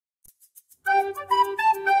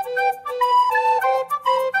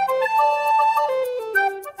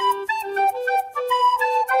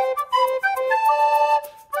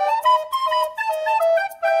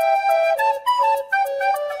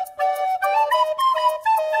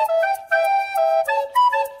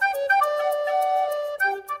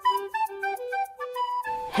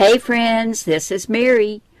Hey friends, this is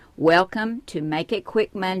Mary. Welcome to Make It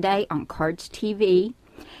Quick Monday on Cardz TV.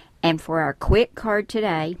 And for our quick card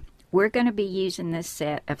today, we're going to be using this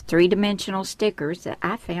set of three-dimensional stickers that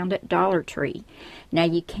I found at Dollar Tree. Now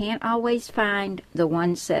you can't always find the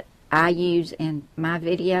ones that I use in my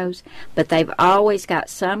videos, but they've always got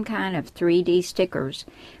some kind of 3D stickers,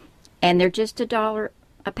 and they're just $1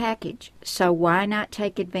 a package. So why not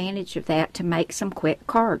take advantage of that to make some quick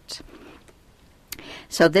cards?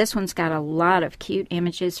 So this one's got a lot of cute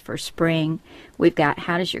images for spring. We've got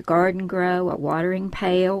how does your garden grow, a watering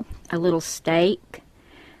pail, a little stake,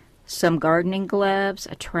 some gardening gloves,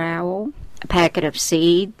 a trowel, a packet of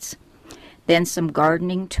seeds, then some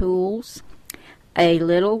gardening tools, a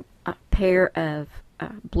little pair of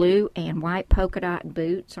blue and white polka dot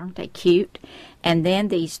boots. Aren't they cute? And then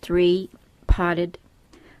these 3 potted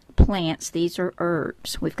plants. These are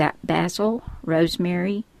herbs. We've got basil,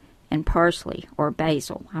 rosemary, and parsley, or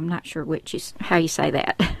basil. I'm not sure how you say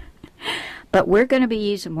that. But we're going to be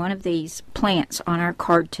using one of these plants on our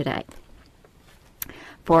card today.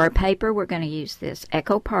 For our paper, we're going to use this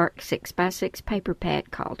Echo Park 6x6 paper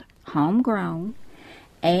pad called Homegrown.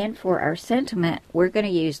 And for our sentiment, we're going to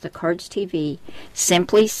use the Cardz TV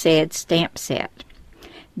Simply Said stamp set.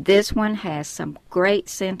 This one has some great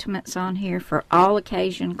sentiments on here for all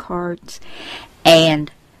occasion cards. And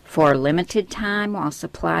for a limited time while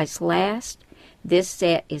supplies last, this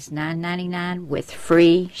set is $9.99 with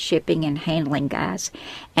free shipping and handling, guys.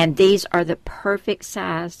 And these are the perfect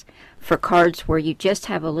size for cards where you just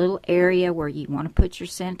have a little area where you want to put your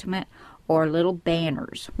sentiment or little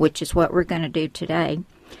banners, which is what we're going to do today.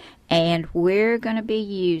 And we're going to be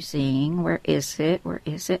using, where is it?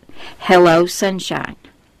 Hello Sunshine.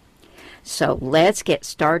 So let's get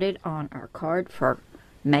started on our card for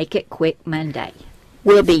Make It Quick Monday.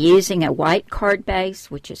 We'll be using a white card base,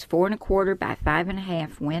 which is 4 1/4 by 5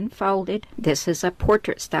 1/2 when folded. This is a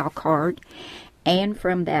portrait style card. And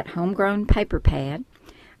from that homegrown paper pad,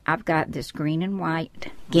 I've got this green and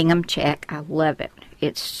white gingham check. I love it.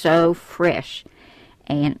 It's so fresh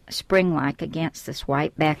and spring-like against this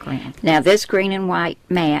white background. Now this green and white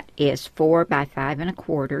mat is 4 by 5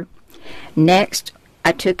 1/4. Next,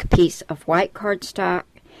 I took a piece of white cardstock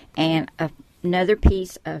and another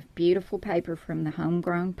piece of beautiful paper from the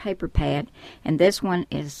homegrown paper pad, and this one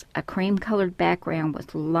is a cream colored background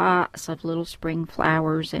with lots of little spring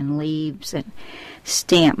flowers and leaves and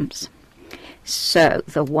stems. So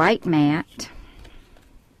the white mat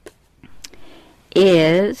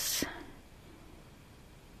is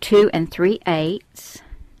 2 3/8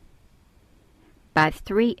 by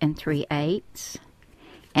 3 3/8,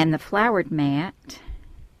 and the flowered mat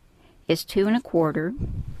is 2 1/4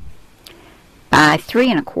 by 3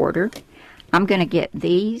 1/4. I'm going to get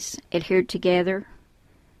these adhered together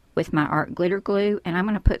with my art glitter glue, and I'm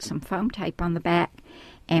going to put some foam tape on the back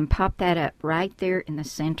and pop that up right there in the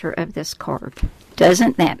center of this card.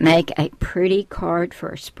 Doesn't that make a pretty card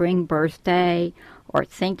for a spring birthday or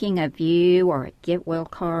thinking of you or a get well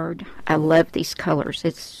card? I love these colors.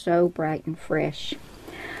 It's so bright and fresh.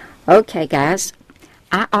 Okay guys,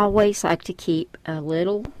 I always like to keep a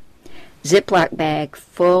little Ziploc bag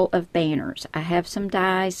full of banners. I have some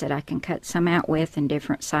dies that I can cut some out with in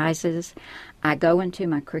different sizes. I go into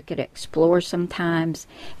my Cricut Explorer sometimes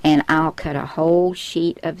and I'll cut a whole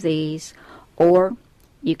sheet of these, or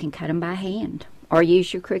you can cut them by hand or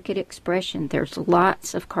use your Cricut Expression. There's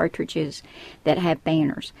lots of cartridges that have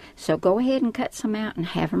banners. So go ahead and cut some out and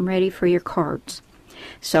have them ready for your cards.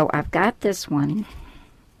 So I've got this one.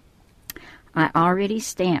 I already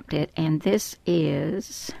stamped it, and this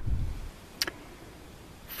is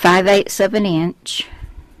 5/8 of an inch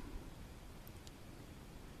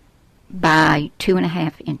by 2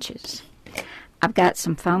 1/2 inches. I've got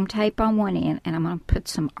some foam tape on one end, and I'm going to put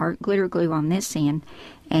some art glitter glue on this end,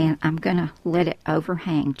 and I'm going to let it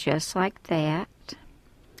overhang just like that.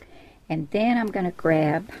 And then I'm going to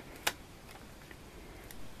grab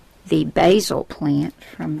the basil plant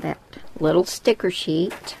from that little sticker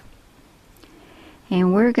sheet,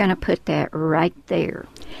 and we're going to put that right there.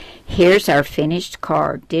 Here's our finished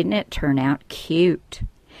card. Didn't it turn out cute?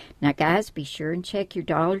 Now guys, be sure and check your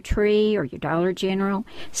Dollar Tree or your Dollar General.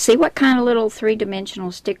 See what kind of little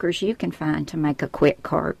three-dimensional stickers you can find to make a quick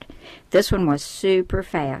card. This one was super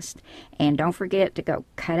fast. And don't forget to go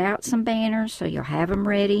cut out some banners so you'll have them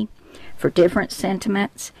ready for different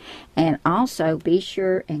sentiments. And also be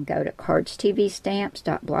sure and go to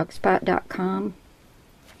cardztvstamps.blogspot.com.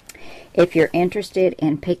 If you're interested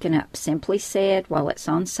in picking up Simply Said while it's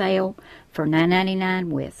on sale for $9.99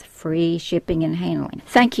 with free shipping and handling.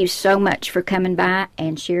 Thank you so much for coming by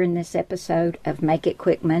and sharing this episode of Make It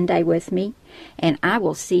Quick Monday with me, and I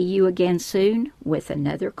will see you again soon with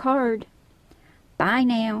another card. Bye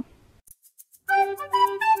now.